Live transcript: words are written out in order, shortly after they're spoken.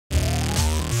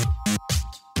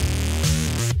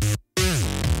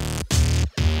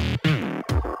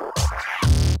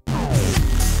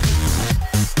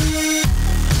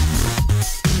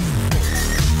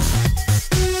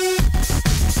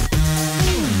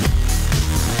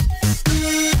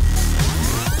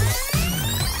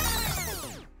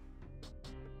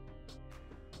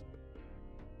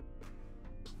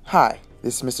Hi,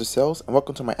 this is Mr. Sells, and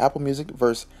welcome to my Apple Music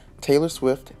vs. Taylor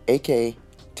Swift, aka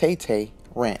Tay Tay,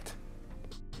 rant.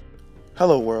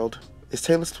 Hello world, is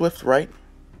Taylor Swift right?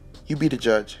 You be the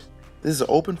judge. This is an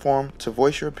open forum to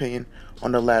voice your opinion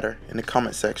on the latter in the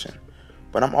comment section,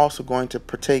 but I'm also going to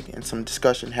partake in some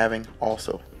discussion having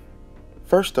also.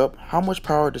 First up, how much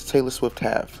power does Taylor Swift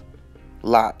have?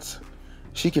 Lots.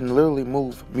 She can literally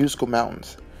move musical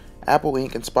mountains, Apple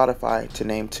Inc. and Spotify to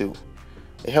name two.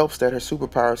 It helps that her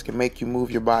superpowers can make you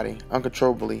move your body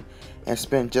uncontrollably and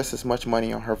spend just as much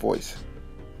money on her voice.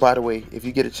 By the way, if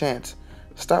you get a chance,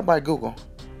 stop by Google.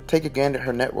 Take a gander at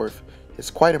her net worth. It's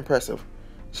quite impressive.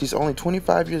 She's only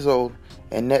 25 years old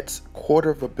and nets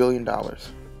 $250 million.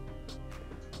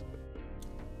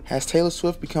 Has Taylor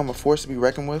Swift become a force to be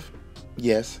reckoned with?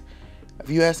 Yes. If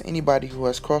you ask anybody who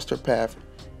has crossed her path,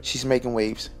 she's making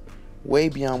waves, way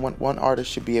beyond what one artist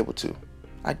should be able to.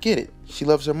 I get it. She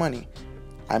loves her money.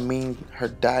 I mean her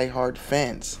die-hard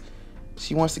fans.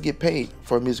 She wants to get paid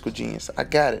for a musical genius. I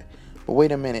got it. But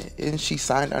wait a minute, isn't she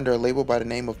signed under a label by the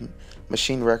name of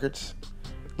Machine Records?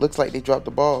 Looks like they dropped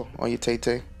the ball on you, Tay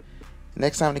Tay.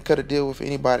 Next time they cut a deal with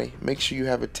anybody, make sure you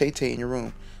have a Tay Tay in your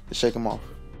room to shake them off.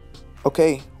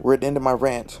 Okay, we're at the end of my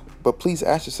rant, but please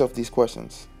ask yourself these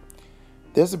questions.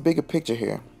 There's a bigger picture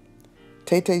here.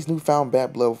 Tay Tay's newfound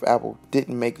bad blood with Apple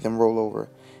didn't make them roll over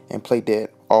and play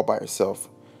dead all by herself.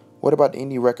 What about the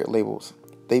indie record labels?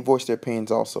 They voiced their opinions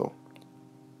also.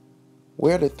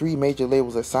 Where are the three major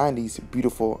labels that signed these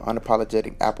beautiful,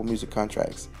 unapologetic Apple Music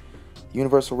contracts?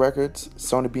 Universal Records,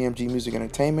 Sony BMG Music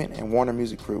Entertainment, and Warner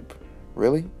Music Group.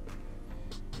 Really?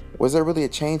 Was there really a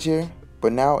change here?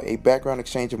 But now a background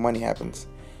exchange of money happens.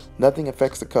 Nothing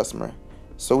affects the customer,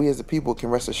 so we as the people can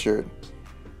rest assured.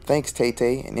 Thanks Tay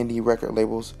Tay and indie record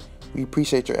labels. We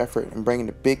appreciate your effort in bringing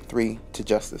the big three to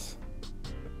justice.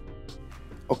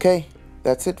 Okay,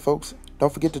 that's it folks.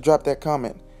 Don't forget to drop that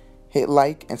comment, hit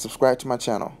like, and subscribe to my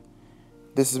channel.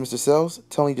 This is Mr. Sells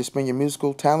telling you to spend your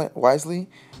musical talent wisely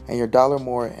and your dollar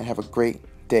more and have a great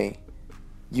day.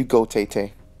 You go Tay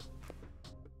Tay.